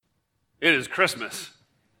It is Christmas.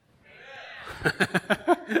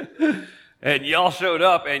 And y'all showed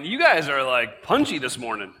up, and you guys are like punchy this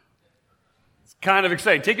morning. It's kind of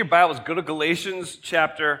exciting. Take your Bibles, go to Galatians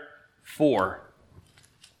chapter 4.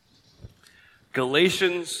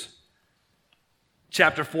 Galatians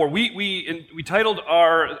chapter 4. We titled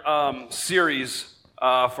our series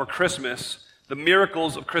for Christmas, The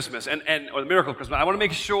Miracles of Christmas, or the Miracle of Christmas. I want to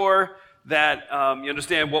make sure that you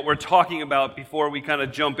understand what we're talking about before we kind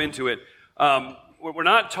of jump into it. We're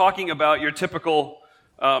not talking about your typical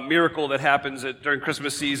miracle that happens during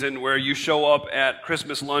Christmas season where you show up at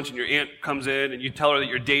Christmas lunch and your aunt comes in and you tell her that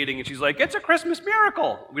you're dating and she's like, "It's a Christmas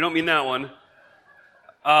miracle." We don't mean that one.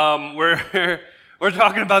 We're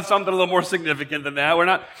talking about something a little more significant than that. We're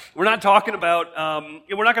not talking about,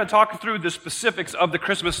 we're not going to talk through the specifics of the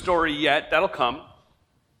Christmas story yet. That'll come.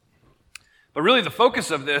 But really the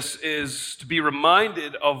focus of this is to be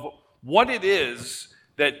reminded of what it is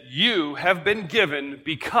that you have been given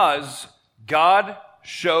because God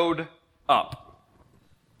showed up.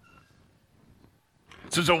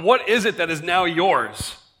 So what is it that is now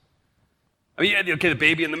yours? I mean, okay, the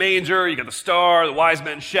baby in the manger, you got the star, the wise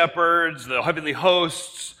men, shepherds, the heavenly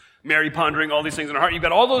hosts, Mary pondering all these things in her heart. You've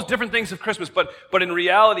got all those different things of Christmas, but in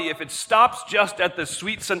reality, if it stops just at the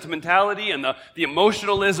sweet sentimentality and the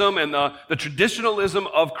emotionalism and the traditionalism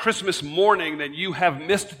of Christmas morning, then you have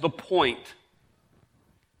missed the point.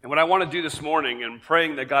 And what I want to do this morning, and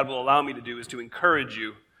praying that God will allow me to do, is to encourage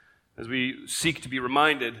you as we seek to be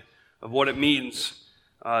reminded of what it means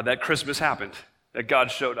that Christmas happened, that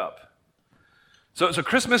God showed up. So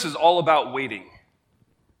Christmas is all about waiting.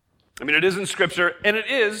 I mean, it is in Scripture, and it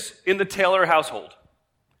is in the Taylor household.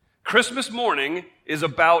 Christmas morning is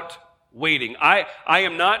about waiting. I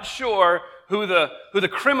am not sure who the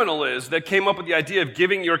criminal is that came up with the idea of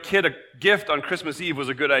giving your kid a gift on Christmas Eve was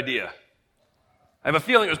a good idea. I have a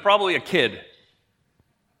feeling it was probably a kid.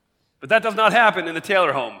 But that does not happen in the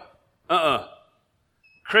Taylor home.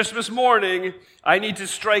 Christmas morning, I need to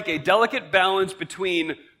strike a delicate balance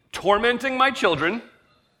between tormenting my children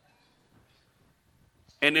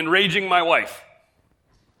and enraging my wife.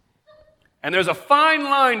 And there's a fine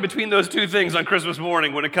line between those two things on Christmas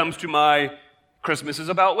morning when it comes to my Christmas is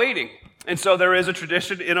about waiting. And so there is a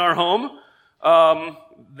tradition in our home.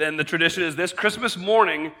 Then the tradition is this: Christmas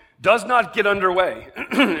morning does not get underway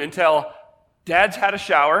until Dad's had a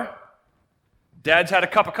shower, Dad's had a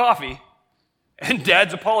cup of coffee, and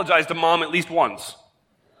Dad's apologized to Mom at least once.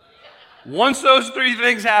 Once those three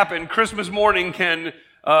things happen, Christmas morning can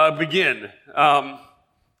begin.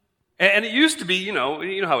 And it used to be, you know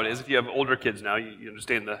how it is. If you have older kids now, you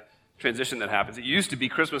understand the transition that happens. It used to be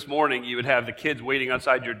Christmas morning, you would have the kids waiting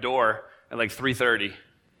outside your door at like 3:30.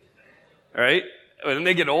 All right? When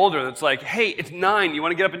they get older, it's like, "Hey, it's 9. You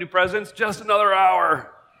want to get up and do presents? Just another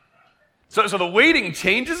hour." So the waiting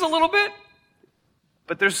changes a little bit,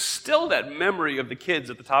 but there's still that memory of the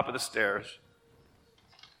kids at the top of the stairs,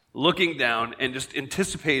 looking down and just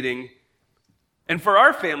anticipating. And for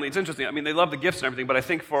our family, it's interesting. I mean, they love the gifts and everything, but I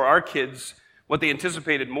think for our kids, what they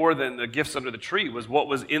anticipated more than the gifts under the tree was what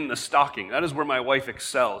was in the stocking. That is where my wife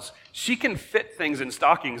excels. She can fit things in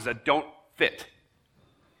stockings that don't fit.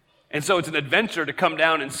 And so it's an adventure to come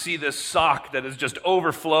down and see this sock that is just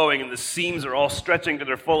overflowing and the seams are all stretching to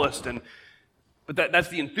their fullest. But that's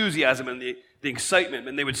the enthusiasm and the excitement.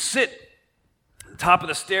 And they would sit at the top of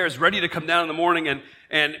the stairs ready to come down in the morning,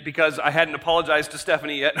 and because I hadn't apologized to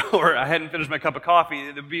Stephanie yet or I hadn't finished my cup of coffee,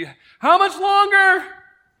 it would be, "How much longer?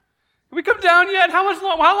 Can we come down yet? How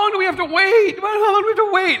long do we have to wait? How long do we have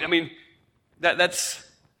to wait?" I mean,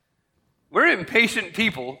 we're impatient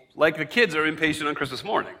people, like the kids are impatient on Christmas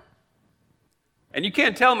morning. And you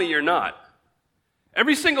can't tell me you're not.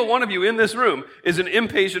 Every single one of you in this room is an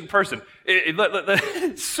impatient person.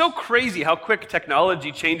 It's so crazy how quick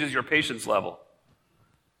technology changes your patience level.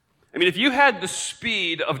 I mean, if you had the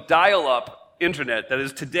speed of dial-up internet that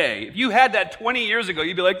is today, if you had that 20 years ago,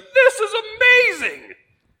 you'd be like, "This is amazing."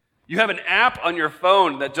 You have an app on your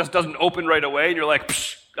phone that just doesn't open right away, and you're like,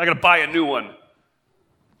 "Psh, I got to buy a new one."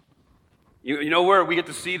 You know where we get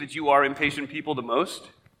to see that you are impatient people the most?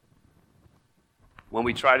 When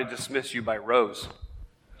we try to dismiss you by rows.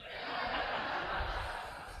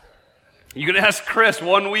 You can ask Chris.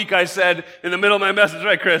 One week I said, in the middle of my message,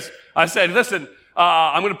 right, Chris? I said, "Listen,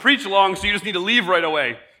 I'm going to preach long, so you just need to leave right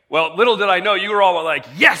away." Well, little did I know, you were all like,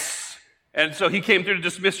 "Yes!" And so he came through to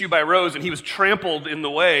dismiss you by rows, and he was trampled in the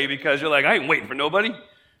way because you're like, "I ain't waiting for nobody."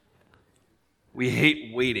 We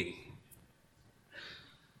hate waiting.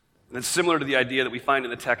 And it's similar to the idea that we find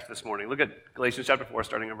in the text this morning. Look at Galatians chapter 4,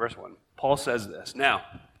 starting in verse 1. Paul says this: "Now,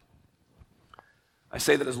 I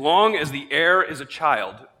say that as long as the heir is a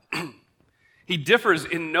child, He differs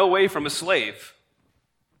in no way from a slave,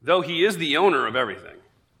 though he is the owner of everything.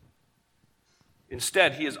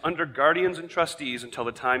 Instead, he is under guardians and trustees until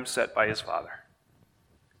the time set by his father.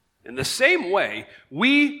 In the same way,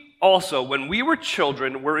 we also, when we were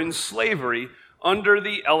children, were in slavery under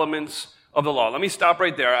the elements of the law. Let me stop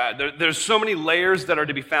right there. There's so many layers that are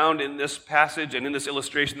to be found in this passage and in this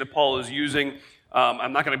illustration that Paul is using.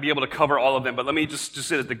 I'm not going to be able to cover all of them, but let me just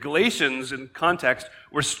say that the Galatians, in context,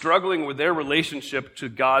 were struggling with their relationship to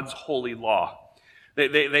God's holy law.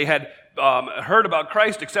 They had heard about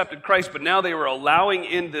Christ, accepted Christ, but now they were allowing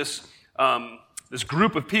in this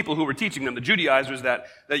group of people who were teaching them, the Judaizers, that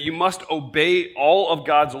you must obey all of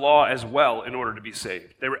God's law as well in order to be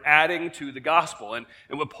saved. They were adding to the gospel. And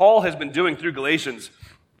what Paul has been doing through Galatians,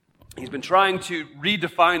 he's been trying to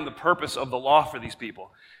redefine the purpose of the law for these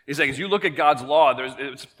people. He's saying, as you look at God's law,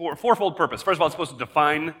 it's a fourfold purpose. First of all, it's supposed to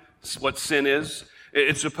define what sin is.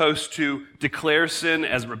 It's supposed to declare sin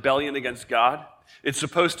as rebellion against God. It's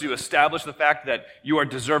supposed to establish the fact that you are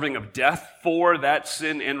deserving of death for that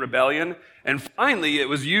sin and rebellion. And finally, it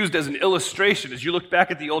was used as an illustration. As you look back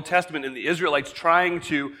at the Old Testament and the Israelites trying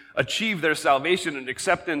to achieve their salvation and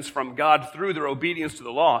acceptance from God through their obedience to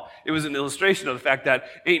the law, it was an illustration of the fact that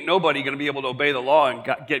ain't nobody going to be able to obey the law and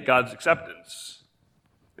get God's acceptance.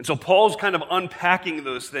 And so Paul's kind of unpacking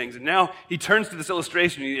those things. And now he turns to this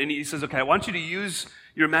illustration and he says, okay, I want you to use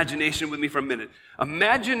your imagination with me for a minute.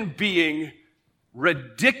 Imagine being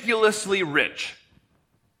ridiculously rich.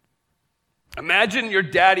 Imagine your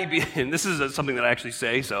daddy being, this is something that I actually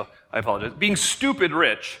say, so I apologize, being stupid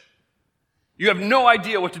rich. You have no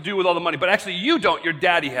idea what to do with all the money, but actually you don't, your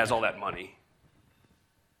daddy has all that money.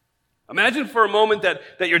 Imagine for a moment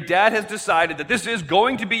that your dad has decided that this is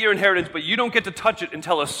going to be your inheritance, but you don't get to touch it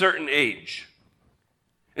until a certain age.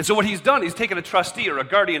 And so what he's done, he's taken a trustee or a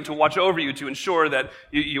guardian to watch over you to ensure that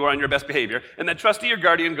you are on your best behavior. And that trustee or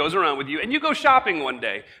guardian goes around with you, and you go shopping one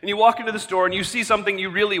day. And you walk into the store, and you see something you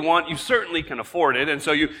really want. You certainly can afford it. And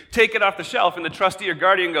so you take it off the shelf, and the trustee or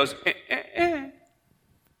guardian goes,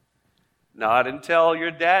 Not until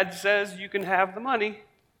your dad says you can have the money.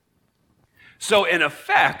 So in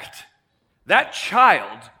effect, that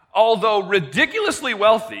child, although ridiculously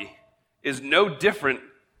wealthy, is no different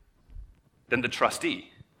than the trustee.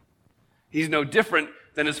 He's no different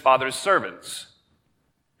than his father's servants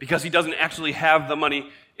because he doesn't actually have the money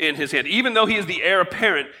in his hand. Even though he is the heir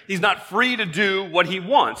apparent, he's not free to do what he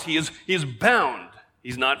wants. He is bound.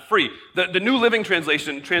 He's not free. The New Living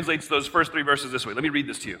Translation translates those first three verses this way. Let me read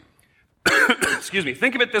this to you. Excuse me.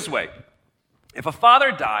 Think of it this way. If a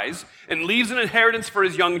father dies and leaves an inheritance for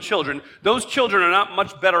his young children, those children are not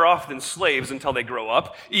much better off than slaves until they grow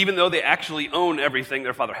up, even though they actually own everything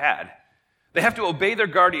their father had. They have to obey their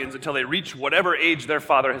guardians until they reach whatever age their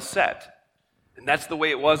father has set. And that's the way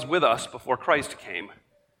it was with us before Christ came.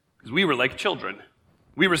 Because we were like children.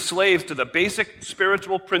 We were slaves to the basic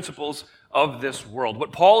spiritual principles of this world.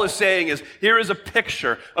 What Paul is saying is, here is a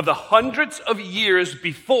picture of the hundreds of years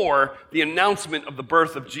before the announcement of the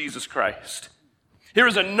birth of Jesus Christ. Here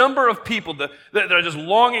is a number of people that are just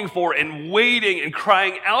longing for and waiting and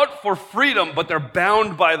crying out for freedom, but they're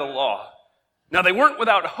bound by the law. Now, they weren't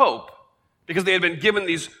without hope, because they had been given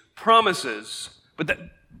these promises, but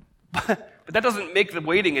that doesn't make the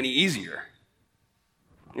waiting any easier.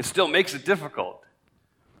 It still makes it difficult.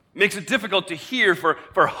 It makes it difficult to hear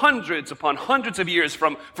for hundreds upon hundreds of years,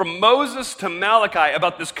 from Moses to Malachi,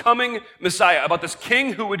 about this coming Messiah, about this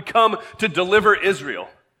king who would come to deliver Israel.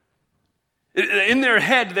 In their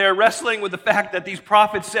head, they're wrestling with the fact that these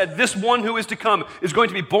prophets said, this one who is to come is going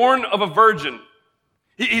to be born of a virgin.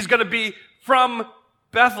 He's going to be from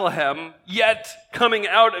Bethlehem, yet coming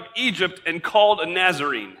out of Egypt and called a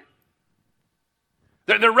Nazarene.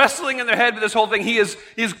 They're wrestling in their head with this whole thing. He is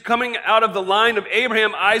coming out of the line of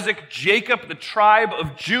Abraham, Isaac, Jacob, the tribe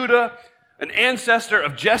of Judah, an ancestor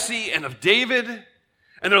of Jesse and of David.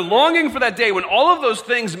 And they're longing for that day when all of those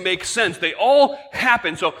things make sense. They all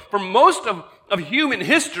happen. So for most of human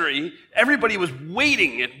history, everybody was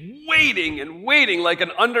waiting and waiting and waiting, like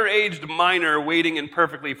an underaged minor waiting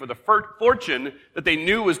imperfectly for the fortune that they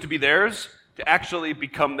knew was to be theirs to actually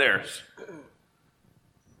become theirs.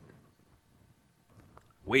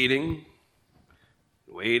 Waiting,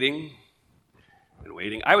 waiting, and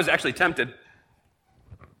waiting. I was actually tempted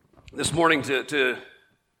this morning to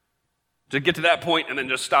get to that point and then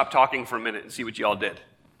just stop talking for a minute and see what y'all did.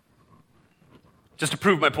 Just to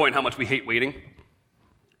prove my point how much we hate waiting.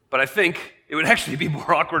 But I think it would actually be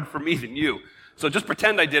more awkward for me than you. So just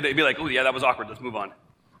pretend I did it and be like, oh yeah, that was awkward, let's move on.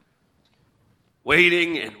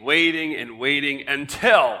 Waiting and waiting and waiting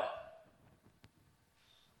until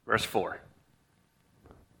verse 4.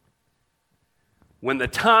 when the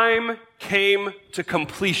time came to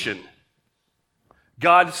completion,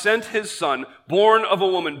 God sent his Son, born of a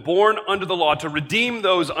woman, born under the law, to redeem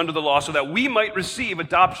those under the law so that we might receive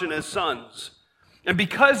adoption as sons. And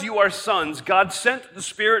because you are sons, God sent the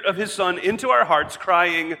Spirit of his Son into our hearts,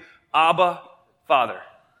 crying, Abba, Father.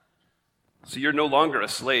 So you're no longer a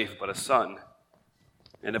slave, but a son.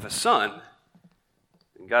 And if a son,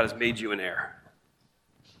 then God has made you an heir.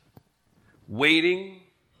 Waiting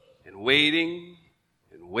and waiting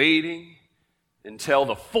and waiting until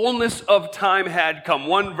the fullness of time had come.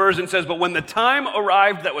 One version says, but when the time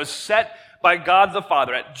arrived that was set by God the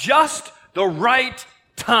Father at just the right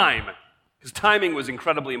time, because timing was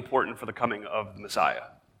incredibly important for the coming of the Messiah.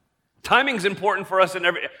 Timing's important for us in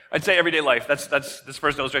everyday life. This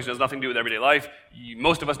first illustration has nothing to do with everyday life.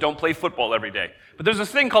 Most of us don't play football every day. But there's this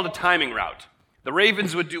thing called a timing route. The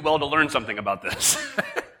Ravens would do well to learn something about this.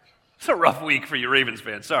 It's a rough week for you Ravens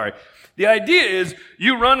fans, sorry. The idea is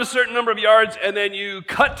you run a certain number of yards and then you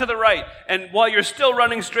cut to the right. And while you're still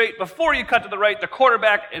running straight, before you cut to the right, the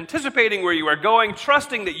quarterback, anticipating where you are going,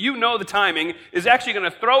 trusting that you know the timing, is actually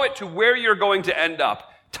going to throw it to where you're going to end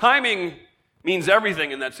up. Timing means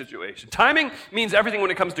everything in that situation. Timing means everything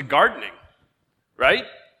when it comes to gardening, right?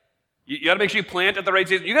 You got to make sure you plant at the right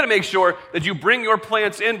season. You got to make sure that you bring your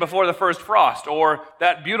plants in before the first frost, or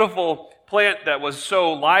that beautiful plant that was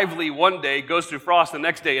so lively one day goes through frost the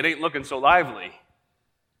next day. It ain't looking so lively.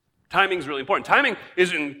 Timing's really important. Timing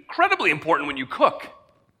is incredibly important when you cook.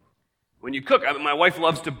 When you cook, my wife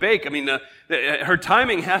loves to bake. Her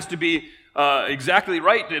timing has to be exactly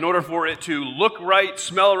right in order for it to look right,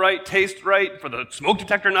 smell right, taste right, for the smoke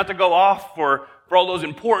detector not to go off, for all those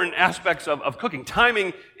important aspects of cooking.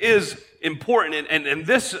 Timing is important, and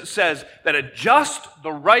this says that at just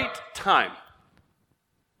the right time,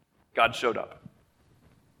 God showed up.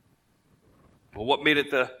 Well, what made it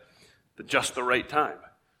the just the right time?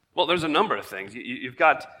 Well, there's a number of things. You've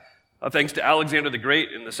got, thanks to Alexander the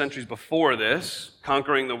Great in the centuries before this,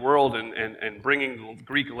 conquering the world and bringing the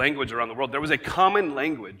Greek language around the world, there was a common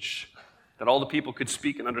language that all the people could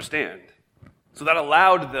speak and understand. So that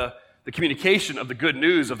allowed the communication of the good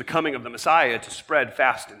news of the coming of the Messiah to spread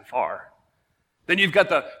fast and far. Then you've got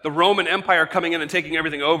the Roman Empire coming in and taking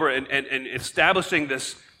everything over and establishing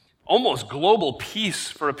this almost global peace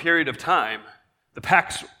for a period of time. The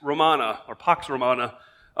Pax Romana, or Pax Romana,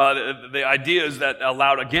 the ideas that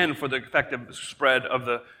allowed, again, for the effective spread of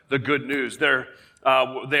the good news.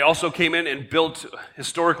 They also came in and built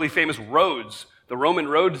historically famous roads. The Roman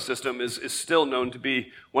road system is still known to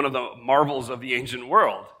be one of the marvels of the ancient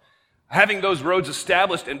world. Having those roads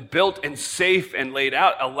established and built and safe and laid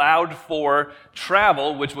out allowed for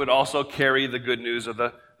travel, which would also carry the good news of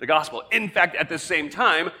the gospel. In fact, at the same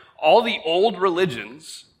time, all the old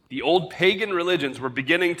religions, the old pagan religions, were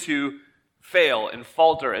beginning to fail and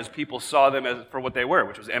falter as people saw them for what they were,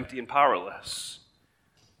 which was empty and powerless.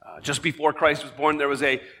 Just before Christ was born, there was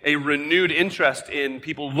a renewed interest in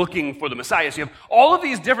people looking for the Messiah. So you have all of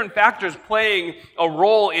these different factors playing a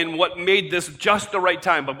role in what made this just the right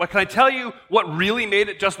time. But can I tell you what really made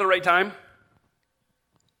it just the right time?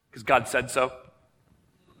 Because God said so.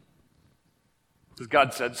 Because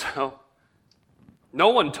God said so. No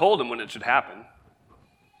one told him when it should happen.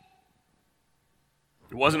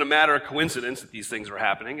 It wasn't a matter of coincidence that these things were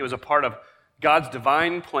happening. It was a part of God's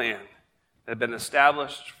divine plan that had been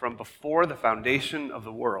established from before the foundation of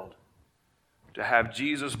the world to have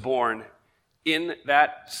Jesus born in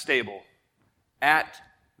that stable at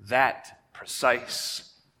that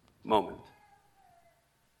precise moment.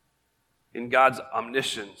 In God's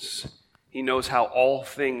omniscience, he knows how all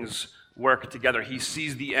things work together. He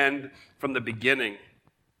sees the end from the beginning.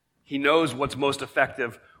 He knows what's most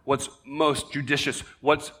effective, what's most judicious,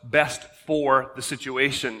 what's best for the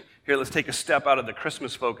situation. Here, let's take a step out of the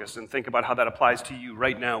Christmas focus and think about how that applies to you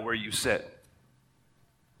right now where you sit.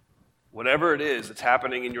 Whatever it is that's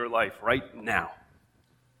happening in your life right now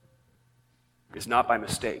is not by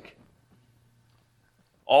mistake.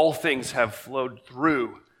 All things have flowed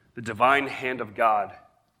through the divine hand of God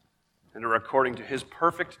and are according to his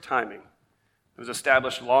perfect timing. It was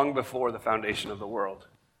established long before the foundation of the world.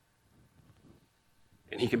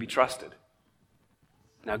 And he can be trusted.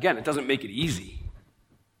 Now again, it doesn't make it easy.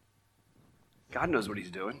 God knows what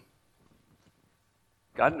he's doing.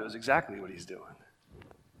 God knows exactly what he's doing.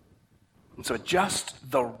 And so at just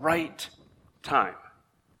the right time,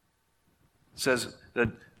 it says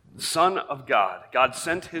the Son of God, God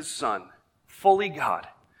sent his Son, fully God,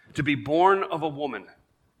 to be born of a woman,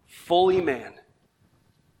 fully man,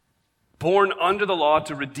 born under the law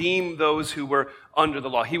to redeem those who were under the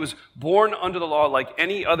law. He was born under the law like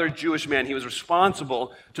any other Jewish man. He was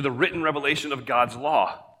responsible to the written revelation of God's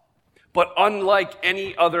law. But unlike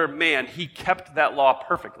any other man, he kept that law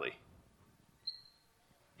perfectly.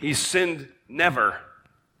 He sinned never.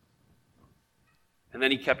 And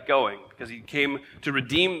then he kept going because he came to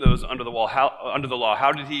redeem those under the law.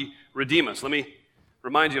 How did he redeem us? Let me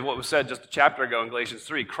remind you of what was said just a chapter ago in Galatians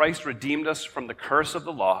 3. Christ redeemed us from the curse of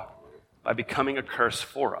the law by becoming a curse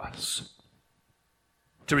for us.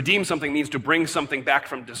 To redeem something means to bring something back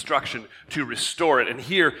from destruction, to restore it. And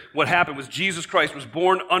here, what happened was Jesus Christ was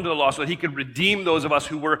born under the law so that he could redeem those of us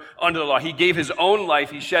who were under the law. He gave his own life.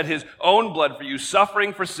 He shed his own blood for you,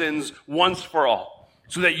 suffering for sins once for all.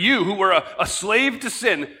 So that you, who were a slave to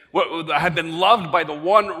sin, have been loved by the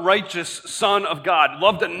one righteous Son of God,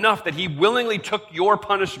 loved enough that he willingly took your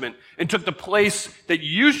punishment and took the place that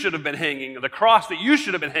you should have been hanging, the cross that you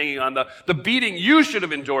should have been hanging on, the beating you should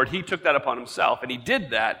have endured. He took that upon himself, and he did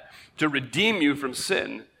that to redeem you from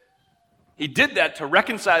sin. He did that to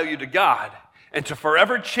reconcile you to God and to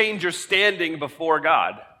forever change your standing before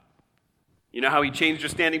God. You know how he changed your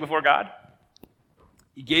standing before God?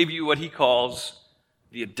 He gave you what he calls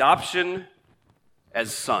the adoption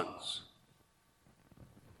as sons.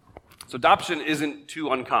 So adoption isn't too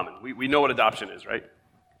uncommon. We know what adoption is, right?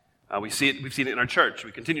 We've seen it in our church.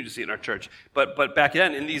 We continue to see it in our church. But back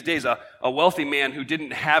then, in these days, a wealthy man who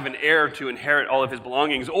didn't have an heir to inherit all of his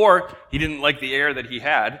belongings, or he didn't like the heir that he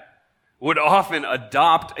had, would often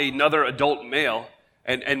adopt another adult male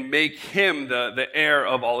and make him the heir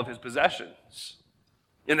of all of his possessions.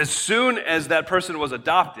 And as soon as that person was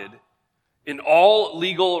adopted, in all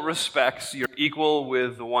legal respects, you're equal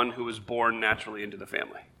with the one who was born naturally into the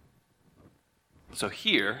family. So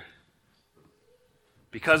here,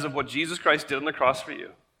 because of what Jesus Christ did on the cross for you,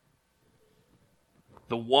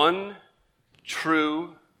 the one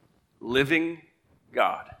true living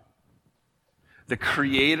God, the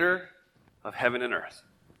creator of heaven and earth,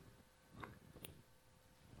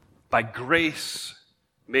 by grace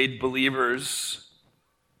made believers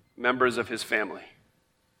members of his family,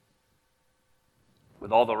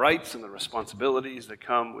 with all the rights and the responsibilities that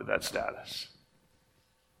come with that status.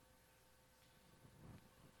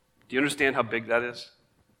 Do you understand how big that is?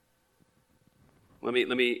 Let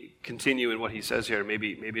me continue in what he says here.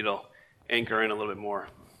 Maybe it'll anchor in a little bit more.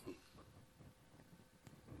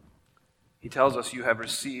 He tells us you have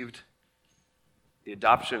received the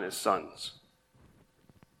adoption as sons.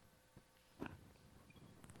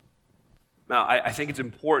 Now, I think it's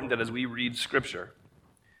important that as we read Scripture,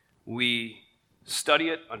 we study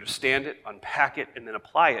it, understand it, unpack it, and then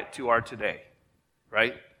apply it to our today,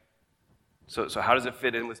 right? So how does it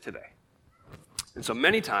fit in with today? And so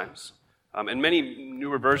many times, and many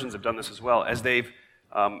newer versions have done this as well, as they've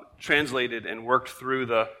translated and worked through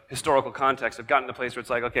the historical context, have gotten to the place where it's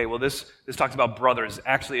like, okay, well, this talks about brothers.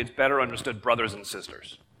 Actually, it's better understood brothers and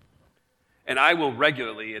sisters. And I will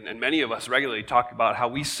regularly, and many of us regularly, talk about how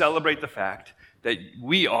we celebrate the fact that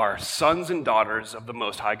we are sons and daughters of the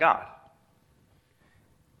Most High God.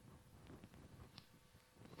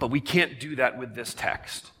 But we can't do that with this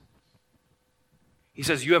text. He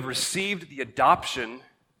says, you have received the adoption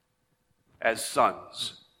as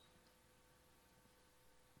sons.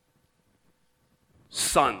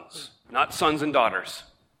 Sons, not sons and daughters.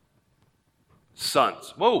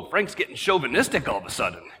 Sons. Whoa, Frank's getting chauvinistic all of a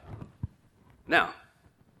sudden. No,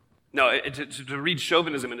 to read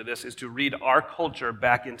chauvinism into this is to read our culture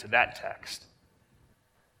back into that text.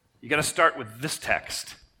 You got to start with this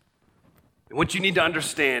text. And what you need to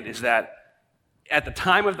understand is that at the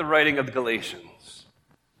time of the writing of the Galatians,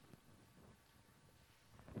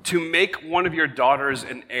 to make one of your daughters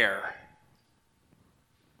an heir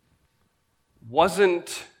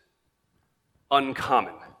wasn't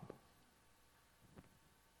uncommon.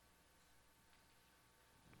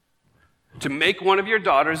 To make one of your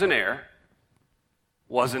daughters an heir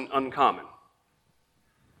wasn't uncommon.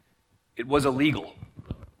 It was illegal.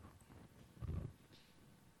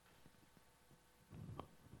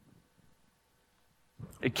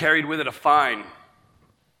 It carried with it a fine.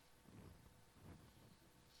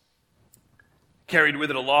 Carried with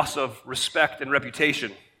it a loss of respect and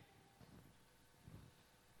reputation.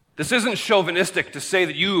 This isn't chauvinistic to say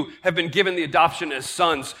that you have been given the adoption as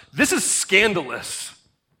sons. This is scandalous.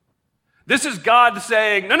 This is God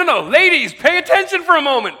saying, no, ladies, pay attention for a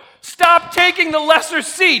moment. Stop taking the lesser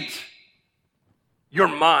seat. You're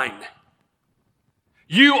mine.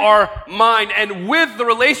 You are mine. And with the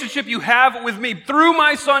relationship you have with me through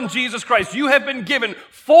my son, Jesus Christ, you have been given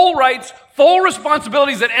full rights, full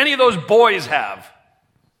responsibilities that any of those boys have.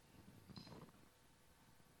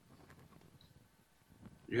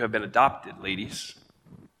 You have been adopted, ladies,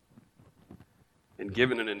 and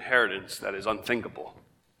given an inheritance that is unthinkable.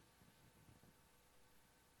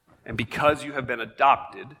 And because you have been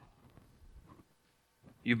adopted,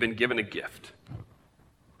 you've been given a gift.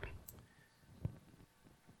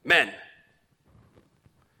 Men,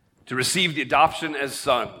 to receive the adoption as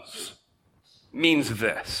sons means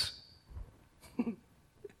this.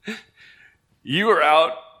 You are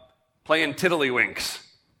out playing tiddlywinks.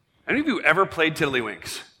 Any of you ever played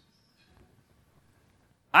tiddlywinks?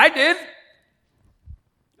 I did.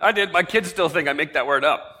 My kids still think I make that word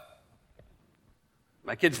up.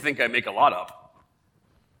 My kids think I make a lot up.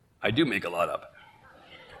 I do make a lot up.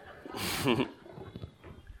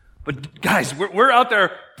 But guys, we're out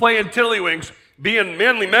there playing tiddlywinks, being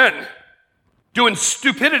manly men, doing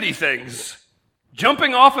stupidity things,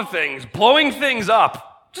 jumping off of things, blowing things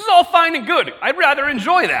up. This is all fine and good. I'd rather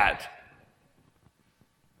enjoy that.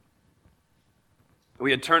 We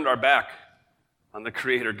had turned our back on the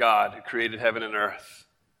Creator God who created heaven and earth,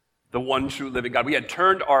 the one true living God. We had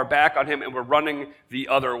turned our back on him and were running the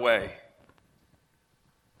other way.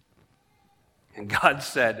 And God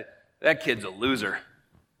said, that kid's a loser.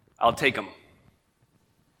 I'll take him.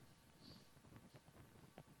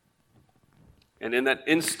 And in that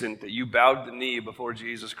instant that you bowed the knee before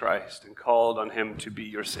Jesus Christ and called on him to be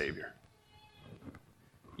your Savior,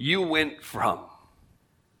 you went from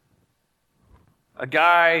a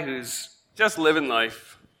guy who's just living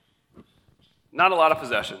life, not a lot of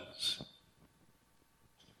possessions,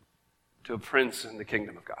 to a prince in the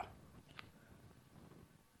kingdom of God.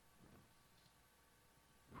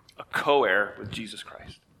 A co-heir with Jesus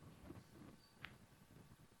Christ.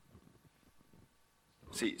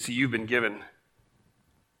 See, you've been given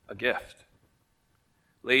a gift.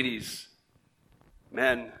 Ladies,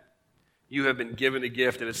 men, you have been given a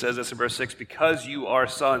gift, and it says this in verse 6, because you are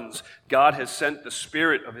sons, God has sent the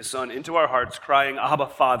Spirit of his Son into our hearts, crying, Abba,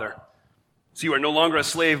 Father. So you are no longer a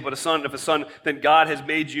slave, but a son. If a son, then God has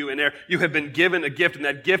made you an heir. You have been given a gift, and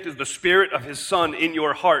that gift is the Spirit of his Son in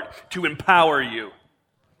your heart to empower you.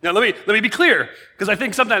 Now, let me be clear, because I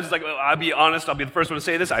think sometimes it's like, well, I'll be honest, I'll be the first one to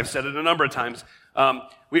say this. I've said it a number of times.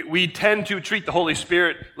 We tend to treat the Holy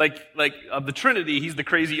Spirit like of the Trinity, he's the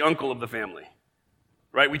crazy uncle of the family.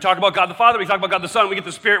 Right? We talk about God the Father, we talk about God the Son, we get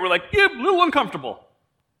the Spirit, we're like, yeah, a little uncomfortable.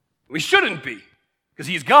 We shouldn't be, because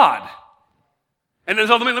he's God. And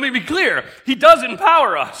so let me be clear, he does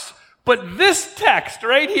empower us. But this text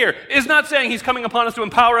right here is not saying he's coming upon us to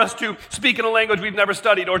empower us to speak in a language we've never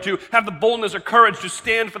studied, or to have the boldness or courage to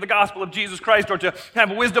stand for the gospel of Jesus Christ, or to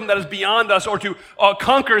have wisdom that is beyond us, or to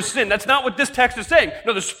conquer sin. That's not what this text is saying.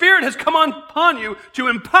 No, the Spirit has come upon you to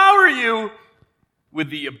empower you with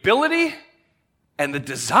the ability and the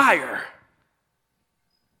desire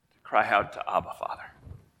to cry out to Abba, Father.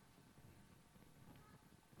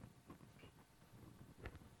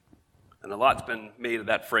 And a lot's been made of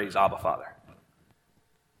that phrase, Abba, Father.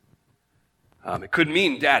 It could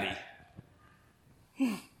mean daddy.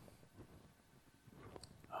 It's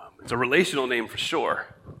a relational name for sure.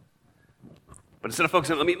 But instead of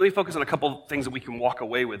focusing, let me focus on a couple things that we can walk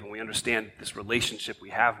away with when we understand this relationship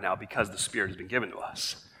we have now because the Spirit has been given to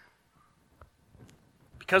us.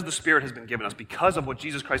 Because the Spirit has been given us, because of what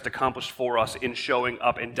Jesus Christ accomplished for us in showing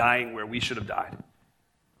up and dying where we should have died.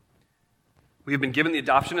 We have been given the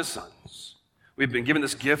adoption as sons. We've been given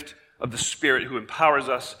this gift of the Spirit who empowers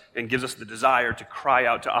us and gives us the desire to cry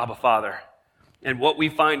out to Abba, Father. And what we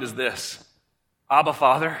find is this. Abba,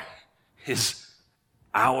 Father is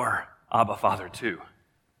our Abba, Father too,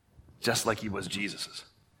 just like he was Jesus's.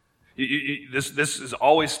 This has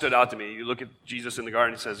always stood out to me. You look at Jesus in the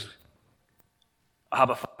garden, he says,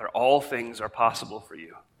 Abba, Father, all things are possible for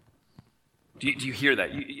you. Do you hear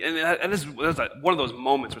that? And this is one of those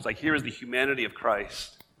moments where it's like, here is the humanity of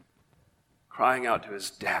Christ crying out to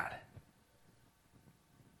his dad.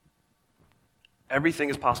 Everything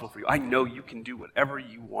is possible for you. I know you can do whatever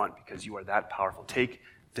you want because you are that powerful. Take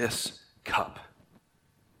this cup.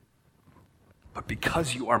 But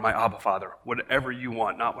because you are my Abba, Father, whatever you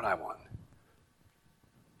want, not what I want.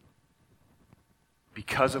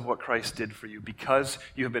 Because of what Christ did for you, because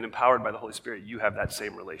you have been empowered by the Holy Spirit, you have that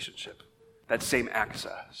same relationship. That same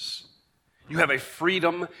access. You have a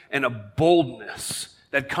freedom and a boldness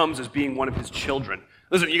that comes as being one of his children.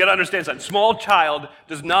 Listen, you got to understand something. Small child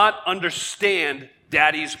does not understand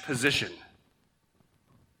daddy's position.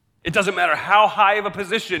 It doesn't matter how high of a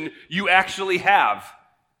position you actually have.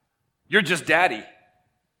 You're just daddy.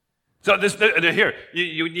 So here,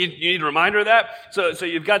 you need a reminder of that. So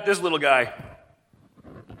you've got this little guy.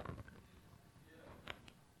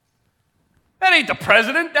 That ain't the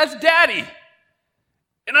president, that's daddy.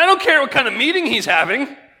 And I don't care what kind of meeting he's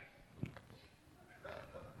having.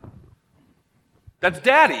 That's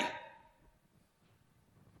daddy.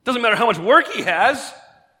 Doesn't matter how much work he has.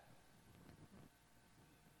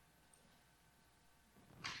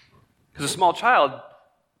 Because a small child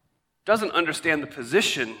doesn't understand the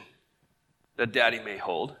position that daddy may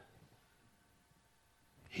hold.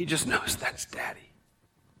 He just knows that's daddy.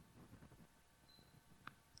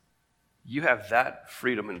 You have that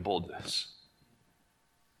freedom and boldness.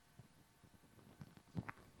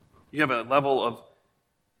 You have a level of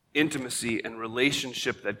intimacy and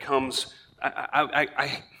relationship that comes.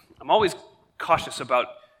 I'm always cautious about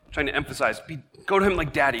trying to emphasize, go to him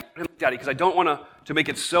like daddy, because I don't want to make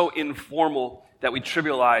it so informal that we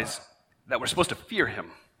trivialize that we're supposed to fear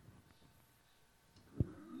him.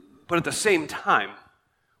 But at the same time,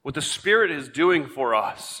 what the Spirit is doing for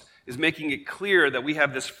us is making it clear that we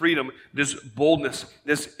have this freedom, this boldness,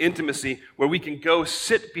 this intimacy, where we can go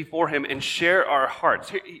sit before him and share our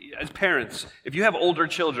hearts. As parents, if you have older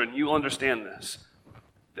children, you'll understand this.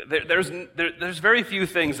 There's very few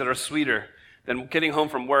things that are sweeter than getting home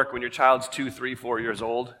from work when your child's 2, 3, 4 years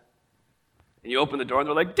old, and you open the door and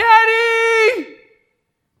they're like, "Daddy!"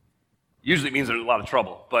 Usually it means they're in a lot of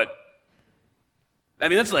trouble, but I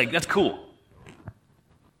mean, that's cool.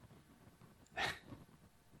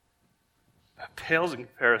 That pales in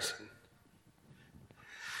comparison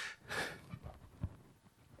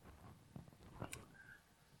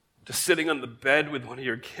to sitting on the bed with one of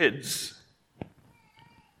your kids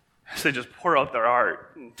as they just pour out their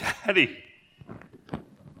heart. "Daddy,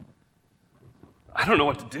 I don't know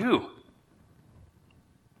what to do."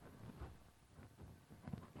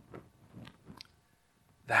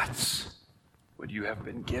 That's what you have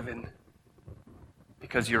been given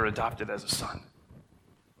because you're adopted as a son.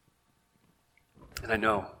 And I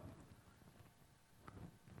know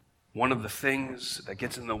one of the things that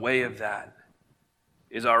gets in the way of that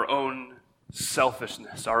is our own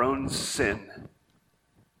selfishness, our own sin,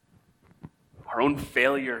 our own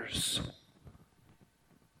failures.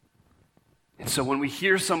 And so when we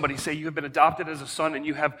hear somebody say you have been adopted as a son and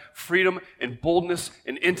you have freedom and boldness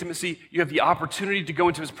and intimacy, you have the opportunity to go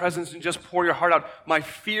into his presence and just pour your heart out. My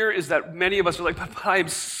fear is that many of us are like, but I am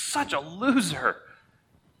such a loser.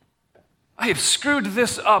 I have screwed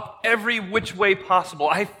this up every which way possible.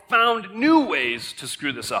 I have found new ways to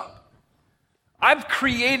screw this up. I've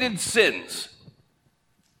created sins.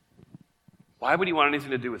 Why would he want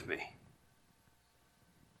anything to do with me?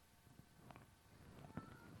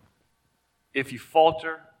 If you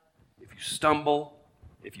falter, if you stumble,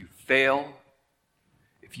 if you fail,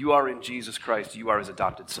 if you are in Jesus Christ, you are his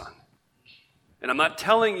adopted son. And I'm not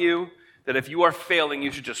telling you that if you are failing,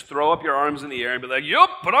 you should just throw up your arms in the air and be like, "Yup,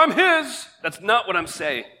 but I'm his." That's not what I'm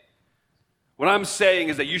saying. What I'm saying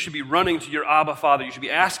is that you should be running to your Abba Father. You should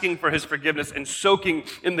be asking for his forgiveness and soaking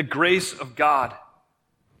in the grace of God.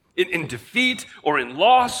 In defeat or in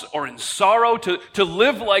loss or in sorrow, to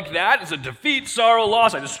live like that is a defeat, sorrow,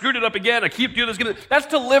 loss. I just screwed it up again. I keep doing this. That's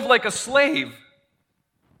to live like a slave.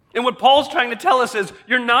 And what Paul's trying to tell us is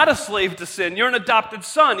you're not a slave to sin. You're an adopted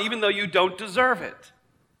son, even though you don't deserve it.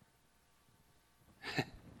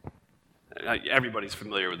 Everybody's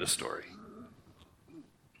familiar with this story.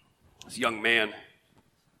 This young man, I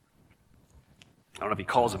don't know if he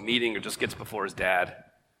calls a meeting or just gets before his dad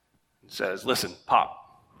and says, "Listen,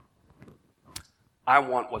 Pop, I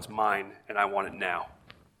want what's mine, and I want it now."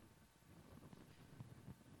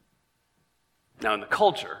 Now, in the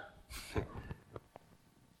culture, the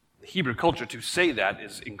Hebrew culture, to say that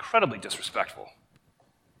is incredibly disrespectful.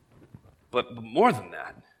 But more than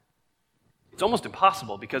that, it's almost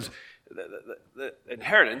impossible because the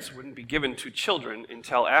inheritance wouldn't be given to children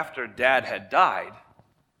until after dad had died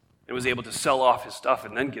and was able to sell off his stuff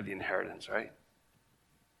and then give the inheritance, right?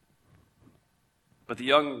 But the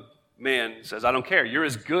young man says, "I don't care. You're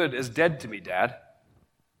as good as dead to me, Dad.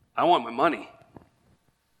 I want my money."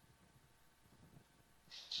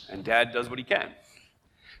 And Dad does what he can.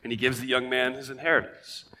 And he gives the young man his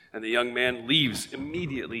inheritance. And the young man leaves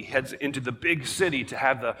immediately, heads into the big city to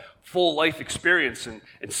have the full life experience and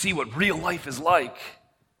see what real life is like.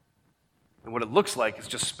 And what it looks like is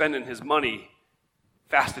just spending his money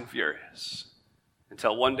fast and furious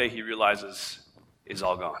until one day he realizes it's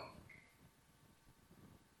all gone.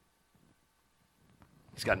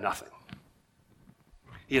 He's got nothing.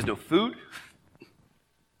 He has no food.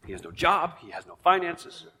 He has no job. He has no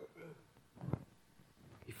finances.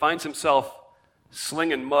 He finds himself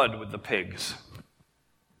slinging mud with the pigs.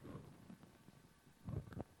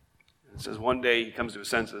 It says one day he comes to his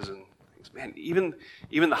senses and thinks, "Man, even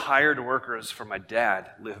the hired workers for my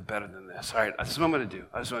dad live better than this. All right, this is what I'm going to do.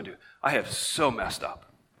 I have so messed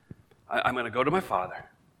up. I'm going to go to my father,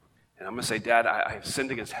 and I'm going to say, Dad, I have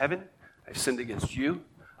sinned against heaven. I've sinned against you.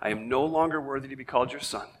 I am no longer worthy to be called your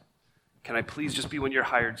son. Can I please just be one of your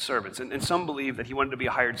hired servants? And some believe that he wanted to be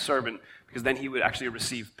a hired servant because then he would actually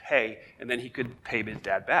receive pay, and then he could pay his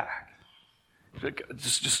dad back.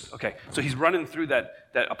 Okay. So he's running through that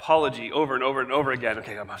apology over and over and over again.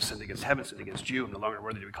 Okay, I've sinned against heaven, sinned against you. I'm no longer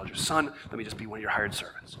worthy to be called your son. Let me just be one of your hired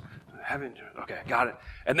servants. Heaven, okay, got it.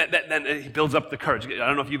 And then he builds up the courage. I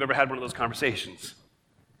don't know if you've ever had one of those conversations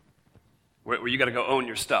where you got to go own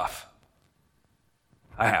your stuff.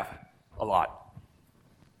 I have, a lot.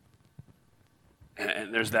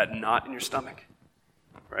 And there's that knot in your stomach,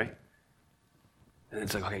 right? And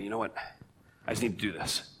it's like, okay, you know what? I just need to do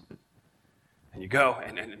this. And you go,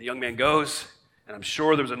 and the young man goes, and I'm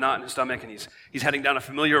sure there was a knot in his stomach, and he's heading down a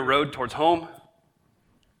familiar road towards home.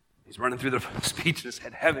 He's running through the speech in his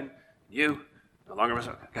head, heaven, you, no longer,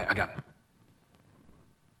 okay, I got it.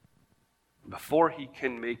 Before he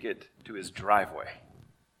can make it to his driveway,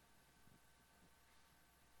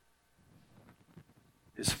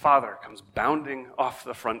 his father comes bounding off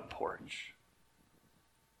the front porch.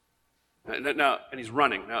 And he's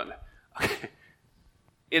running. Now, okay.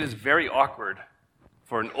 It is very awkward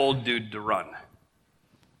for an old dude to run.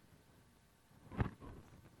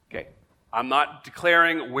 Okay, I'm not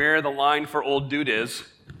declaring where the line for old dude is.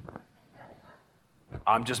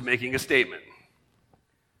 I'm just making a statement.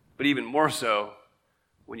 But even more so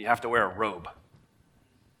when you have to wear a robe.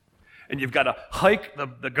 And you've got to hike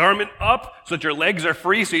the garment up so that your legs are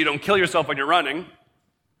free so you don't kill yourself when you're running.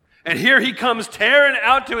 And here he comes tearing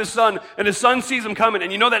out to his son, and his son sees him coming.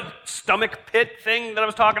 And you know that stomach pit thing that I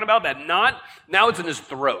was talking about, that knot? Now it's in his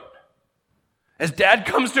throat. As dad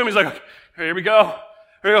comes to him, he's like, here we go.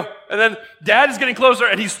 Here we go. And then dad is getting closer,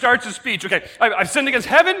 and he starts his speech. Okay, I've sinned against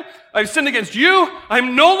heaven. I've sinned against you.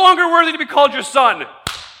 I'm no longer worthy to be called your son.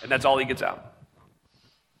 And that's all he gets out.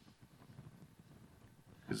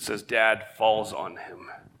 It says dad falls on him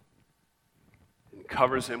and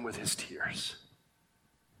covers him with his tears.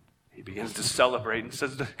 He begins to celebrate and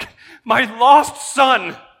says, my lost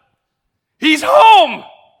son, he's home.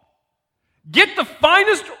 Get the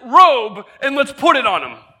finest robe and let's put it on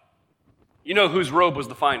him. You know whose robe was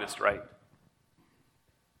the finest, right?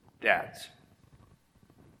 Dad's.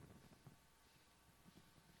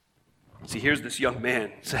 See, here's this young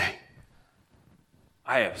man saying,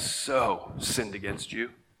 I have so sinned against you.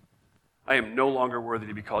 I am no longer worthy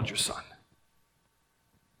to be called your son.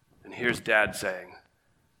 And here's dad saying,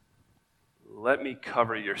 let me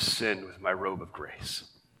cover your sin with my robe of grace.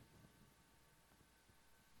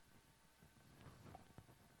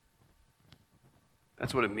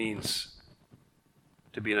 That's what it means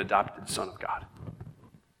to be an adopted son of God.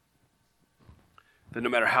 That no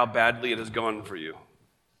matter how badly it has gone for you,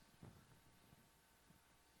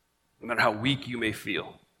 no matter how weak you may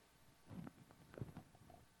feel,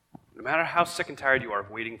 no matter how sick and tired you are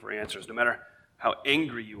of waiting for answers, no matter how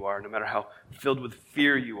angry you are, no matter how filled with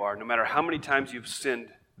fear you are, no matter how many times you've sinned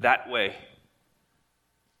that way,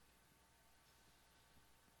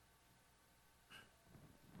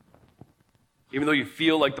 even though you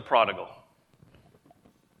feel like the prodigal,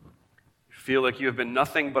 you feel like you have been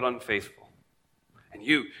nothing but unfaithful, and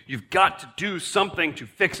you've got to do something to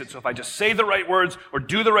fix it. So if I just say the right words or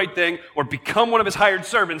do the right thing or become one of his hired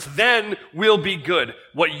servants, then we'll be good.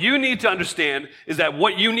 What you need to understand is that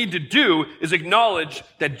what you need to do is acknowledge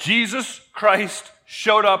that Jesus Christ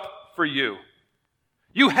showed up for you.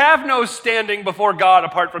 You have no standing before God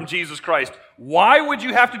apart from Jesus Christ. Why would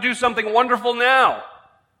you have to do something wonderful now?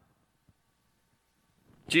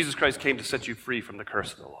 Jesus Christ came to set you free from the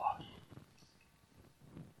curse of the law.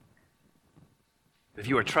 If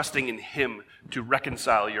you are trusting in him to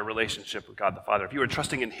reconcile your relationship with God the Father, if you are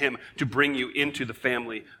trusting in him to bring you into the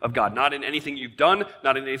family of God, not in anything you've done,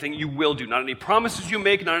 not in anything you will do, not in any promises you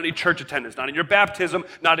make, not in any church attendance, not in your baptism,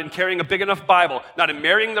 not in carrying a big enough Bible, not in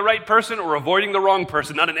marrying the right person or avoiding the wrong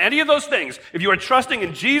person, not in any of those things. If you are trusting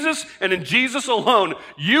in Jesus and in Jesus alone,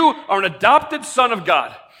 you are an adopted son of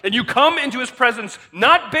God. And you come into his presence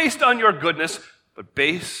not based on your goodness, but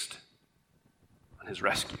based on his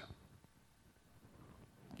rescue.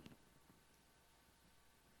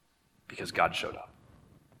 Because God showed up.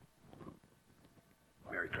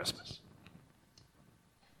 Merry Christmas.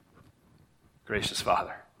 Gracious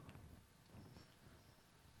Father,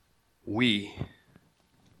 we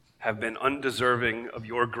have been undeserving of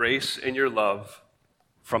your grace and your love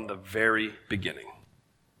from the very beginning.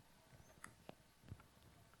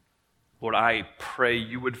 Lord, I pray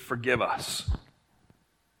you would forgive us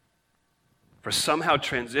for somehow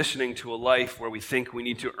transitioning to a life where we think we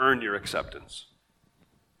need to earn your acceptance.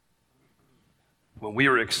 when we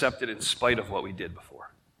were accepted in spite of what we did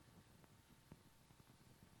before.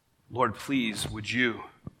 Lord, please, would you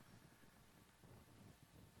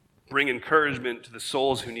bring encouragement to the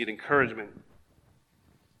souls who need encouragement.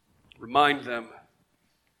 Remind them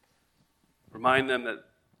that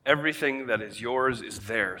everything that is yours is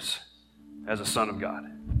theirs as a son of God.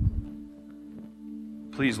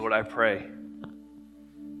 Please, Lord, I pray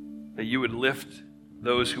that you would lift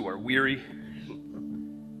those who are weary.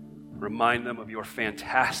 Remind them of your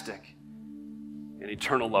fantastic and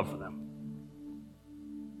eternal love for them.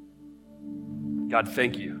 God,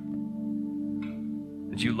 thank you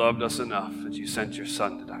that you loved us enough that you sent your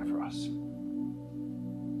son to die for us.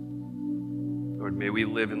 Lord, may we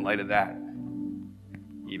live in light of that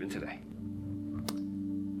even today.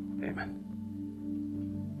 Amen.